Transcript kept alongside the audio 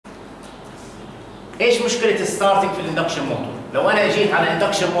ايش مشكله الستارتنج في الاندكشن موتور؟ لو انا اجيت على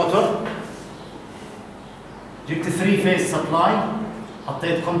اندكشن موتور جبت 3 فيز سبلاي،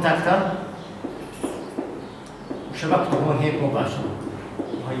 حطيت كونتاكتر وشبكته هون هيك مباشره،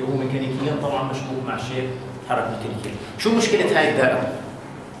 وهي هو ميكانيكيا طبعا مشبوك مع شيء تحرك ميكانيكيا. شو مشكله هاي الدائره؟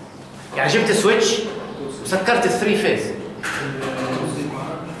 يعني جبت سويتش وسكرت 3 فيز.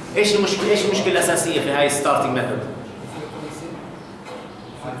 ايش المشكله؟ ايش المشكله الاساسيه في هاي الستارتنج ميثود؟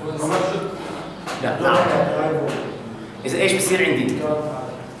 لا نعم. اذا ايش بصير عندي؟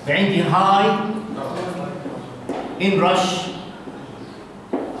 عندي هاي ان رش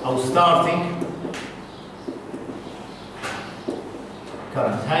او ستارتنج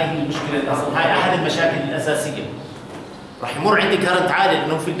كرنت. هاي هي المشكله الاساسيه، هاي احد المشاكل الاساسيه. راح يمر عندي كرنت عالي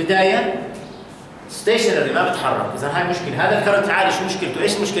لانه في البدايه ستيشنري ما بتحرك، اذا هاي مشكله. هذا الكرنت العالي شو مشكلته؟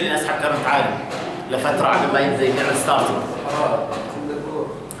 ايش المشكله اني اسحب كرنت عالي لفتره قبل ما يبدا يعمل ستارتنج؟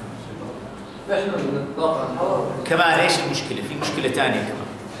 كمان ايش المشكله؟ في مشكله ثانيه كمان.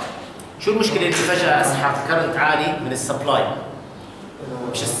 شو المشكله اني فجاه اسحب كرنت عالي من السبلاي؟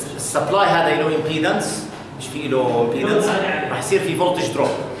 مش السبلاي هذا له امبيدنس، مش في له امبيدنس، راح يصير في فولتج دروب،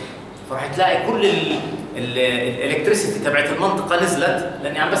 فراح تلاقي كل الالكتريسيتي تبعت المنطقه نزلت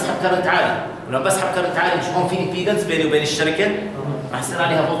لاني عم بسحب كرنت عالي، ولما بسحب كرنت عالي مش هون في امبيدنس بيني وبين الشركه، راح يصير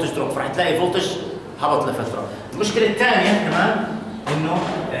عليها فولتج دروب، فراح تلاقي فولتج هبط لفتره. المشكله الثانيه كمان انه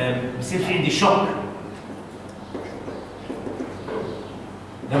بصير في عندي شوك.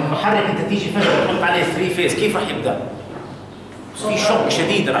 لما محرك انت تيجي فجاه تحط عليه 3 فيز، كيف راح يبدا؟ في شوك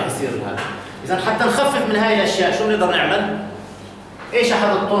شديد راح يصير هذا. اذا حتى نخفف من هاي الاشياء شو بنقدر نعمل؟ ايش احد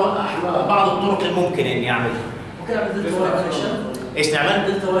الطرق، بعض الطرق الممكن اني اعملها؟ ممكن اعمل دلتا واي كونكشن. ايش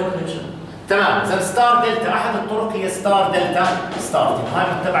نعمل؟ دلتا واي كونكشن. تمام، اذا ستار دلتا، احد الطرق هي ستار دلتا ستارتنج، وهي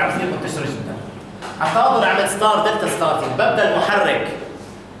متبعه كثير منتشره جدا. حتى اقدر اعمل ستار دلتا ستارتنج، ببدا المحرك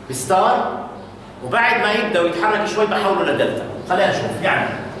بستار وبعد ما يبدا ويتحرك شوي بحوله لدلتا. خلينا نشوف، يعني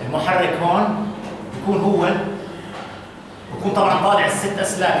المحرك هون بيكون هو بيكون طبعا طالع الست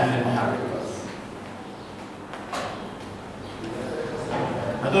اسلاك من المحرك،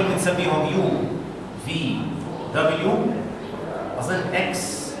 هذول بنسميهم يو في دبليو، اظن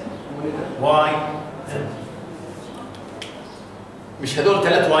اكس واي زد. مش هذول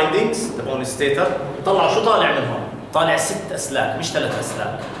 3 وايندنجز تبعون الستيتر، طلعوا شو طالع منهم؟ طالع 6 اسلاك مش 3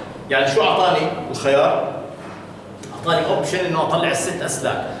 اسلاك. يعني شو اعطاني الخيار؟ اعطاني اوبشن انه اطلع ال6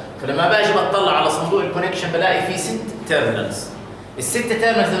 اسلاك، فلما باجي بطلع على صندوق الكونكشن بلاقي فيه 6 تيرمينالز. ال6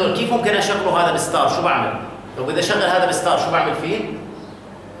 تيرمينالز هذول كيف ممكن اشغله هذا بستار؟ شو بعمل؟ لو بدي اشغل هذا بستار شو بعمل فيه؟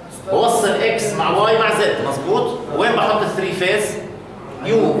 بوصل اكس مع واي مع زد، مضبوط؟ وين بحط ال3 فيز؟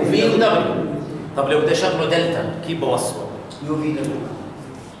 يو في ودبليو. طب لو بدي اشغله دلتا كيف بوصله؟ يو في دبليو.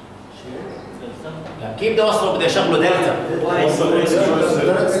 لا كيف بدي اوصله؟ بدي اشغله دلتا.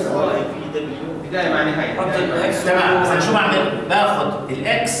 بدايه مع نهايه. تمام، اذا شو بعمل؟ باخذ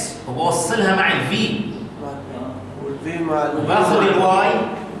الاكس وبوصلها مع الفي، والفي مع وباخذ الواي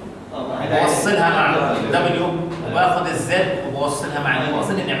وبوصلها مع الدبليو، وباخذ الزد وبوصلها مع اليو.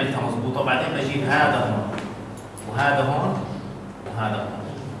 اظن اني عملتها مضبوطه. وبعدين بجيب هذا هون وهذا هون وهذا هون.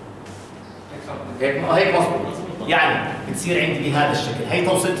 هيك مضبوط. يعني بتصير عندي بهذا الشكل. هي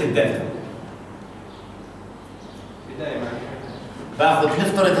توصيله الدلتا. بدايه مع باخذ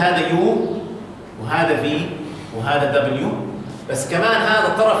نفترض هذا يو وهذا في وهذا دبليو، بس كمان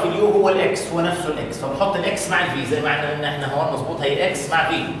هذا طرف اليو هو الاكس، هو نفسه الاكس، فبحط الاكس مع الفي زي ما عندنا احنا هون مضبوط. هي اكس مع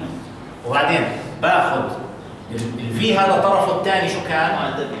في، وبعدين باخذ الفي هذا طرفه الثاني شو كان؟ مع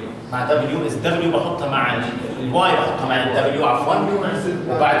دبليو. مع دبليو. اذا دبليو بحطها مع الواي، بحطها مع الدبليو عفوا،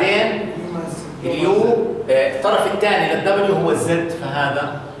 وبعدين اليو الطرف الثاني للدبليو هو الزد،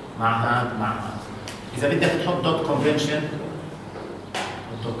 فهذا مع هذا مع هذا. اذا بدك تحط دوت كونفنشن،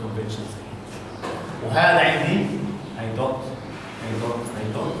 دوت كونفنشن وهذا عندي هي دوت هي دوت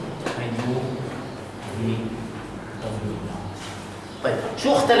هي دوت هي يو في دبليو. طيب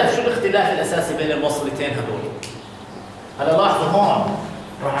شو اختلف؟ شو الاختلاف الاساسي بين الوصلتين هذول؟ هلا لاحظوا هون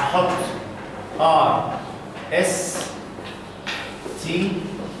راح احط ار اس تي،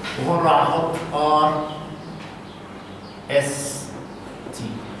 وهون راح احط ار اس تي.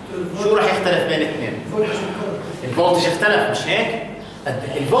 شو راح يختلف بين الاثنين؟ الفولتج اختلف، مش هيك؟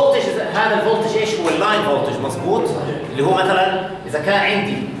 الفولتج هذا الفولتج ايش هو؟ اللاين فولتج، مضبوط؟ اللي هو مثلا اذا كان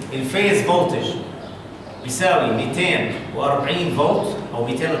عندي الفيز فولتج بيساوي 240 فولت او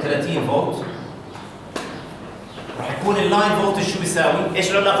 230 فولت، راح يكون اللاين فولتج شو بيساوي؟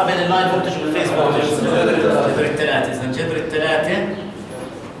 ايش العلاقه بين اللاين فولتج والفيز فولتج؟ جذر الثلاثه. اذا جذر الثلاثه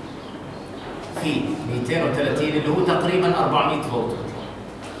في 230 اللي هو تقريبا 400 فولت.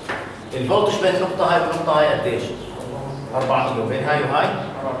 الفولتج بين النقطه هاي والنقطه هاي قديش؟ 400. وبين هاي وهاي؟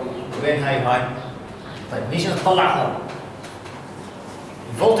 وبين هاي وهاي طيب نيجي نطلع هون.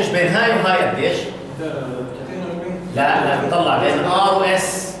 الفولتج بين هاي وهاي قديش؟ لا نطلع بين ار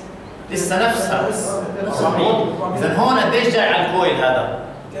واس لسه نفسها. اذا هون قديش جاي على الكويل هذا؟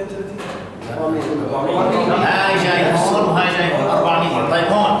 هاي جاي هون وهاي جاي هون 400.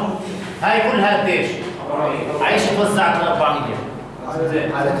 طيب هون هاي كلها قديش؟ عايشه توزعت على 400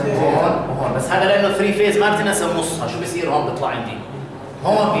 هون وهون، بس هذا لانه 3 فيز ما بتنسى نصها، شو بصير هون بيطلع عندي؟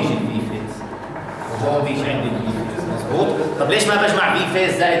 هون بيجي الفي فيز وهون بيجي عندي الفي فيز، مضبوط؟ طب ليش ما بجمع في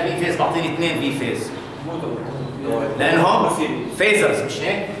فيز زائد في فيز بعطيني 2 في فيز؟ لانهم فيزرز مش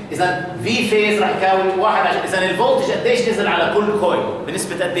هيك؟ اذا في فيز راح يساوي 1 عشان اذا الفولتج قديش نزل على كل كويل؟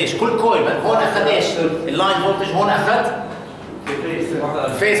 بنسبه قديش؟ كل كويل هون اخذ ايش؟ اللاين فولتج، هون اخذ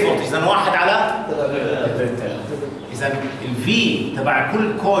الفيز فولتج، اذا 1 على 3. اذا الفي تبع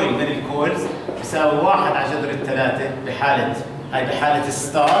كل كويل من الكويلز بيساوي 1 على جذر 3 بحاله هاي بحاله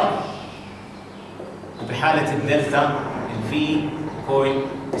الستار، وبحاله الدلتا الفي كويل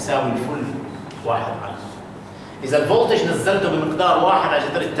بيساوي الفل 1 على. إذا الفولتج نزلته بمقدار 1 على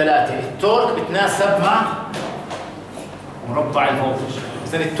جذر 3 التورك بتناسب مع مربع الفولتج.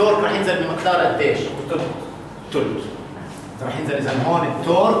 إذا التورك راح ينزل بمقدار قديش؟ ثلث. راح ينزل إذا هون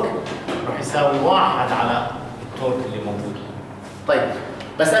التورك راح يساوي 1 على التورك اللي موجود. طيب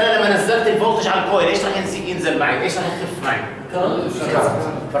بس أنا لما نزلت الفولتج على الكويل إيش راح ينزل معي؟ إيش راح يخف معي؟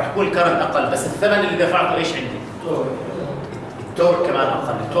 فراح يكون الكرنت أقل، بس الثمن اللي دفعته إيش عندي؟ التورك كمان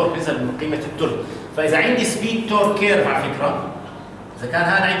أقل، التورك نزل من قيمة الثلث. فاذا عندي سبيد تورك كيرف على فكره، اذا كان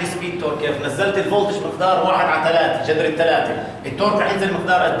هذا عندي سبيد تورك كيرف نزلت الفولتج مقدار 1 على 3 جذر 3 التورك راح ينزل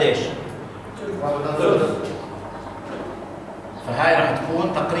مقدار قديش؟ فهاي راح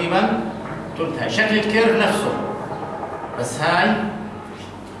تكون تقريبا ثلث. هاي شكل الكيرف نفسه، بس هاي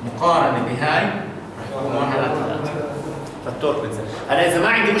مقارنه بهاي راح تكون 1 على 3 فالتورك بنزل. هلا اذا ما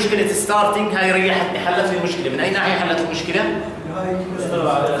عندي مشكله ستارتنج هاي ريحتني، حلت لي المشكله. من اي ناحيه حلت المشكله؟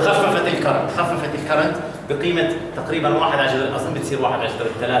 خففت الكرنت بقيمه تقريبا 1 على جذر، اظن بتصير 1 على جذر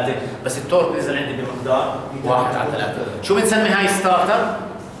 3، بس التورك نزل عندي بمقدار 1 على 3. شو بنسمي هاي ستارتر؟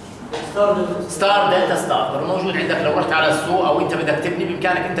 ستار دلتا ستارتر. موجود عندك لو رحت على السوق او انت بدك تبني،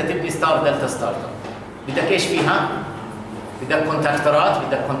 بامكانك انت تبني ستار دلتا ستارتر. بدك ايش فيها؟ بدك كونتاكترات،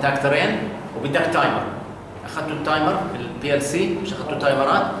 بدك كونتاكترين، وبدك تايمر. اخذتوا التايمر بالبي ال سي؟ مش اخذتوا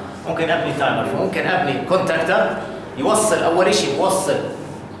تايمرات؟ ممكن ابني تايمر، فممكن ابني كونتاكتر يوصل اول شيء بوصل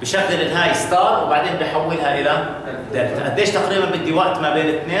بشكل الهاي ستار وبعدين بحولها الى دلتا. قديش تقريبا بدي وقت ما بين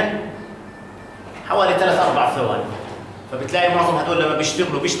الاثنين؟ حوالي 3-4 ثواني. فبتلاقي معظم هدول لما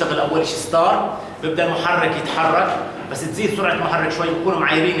بيشتغل اول شيء ستار، بيبدا المحرك يتحرك، بس تزيد سرعه المحرك شوي، بيكونوا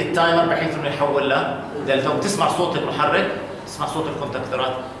معايرين التايمر بحيث انه يحول لدلتا، وبتسمع صوت المحرك، تسمع صوت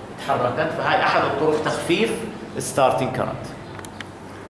الكونتاكترات تحركت. فهاي احد الطرق تخفيف الستارتنج كرنت.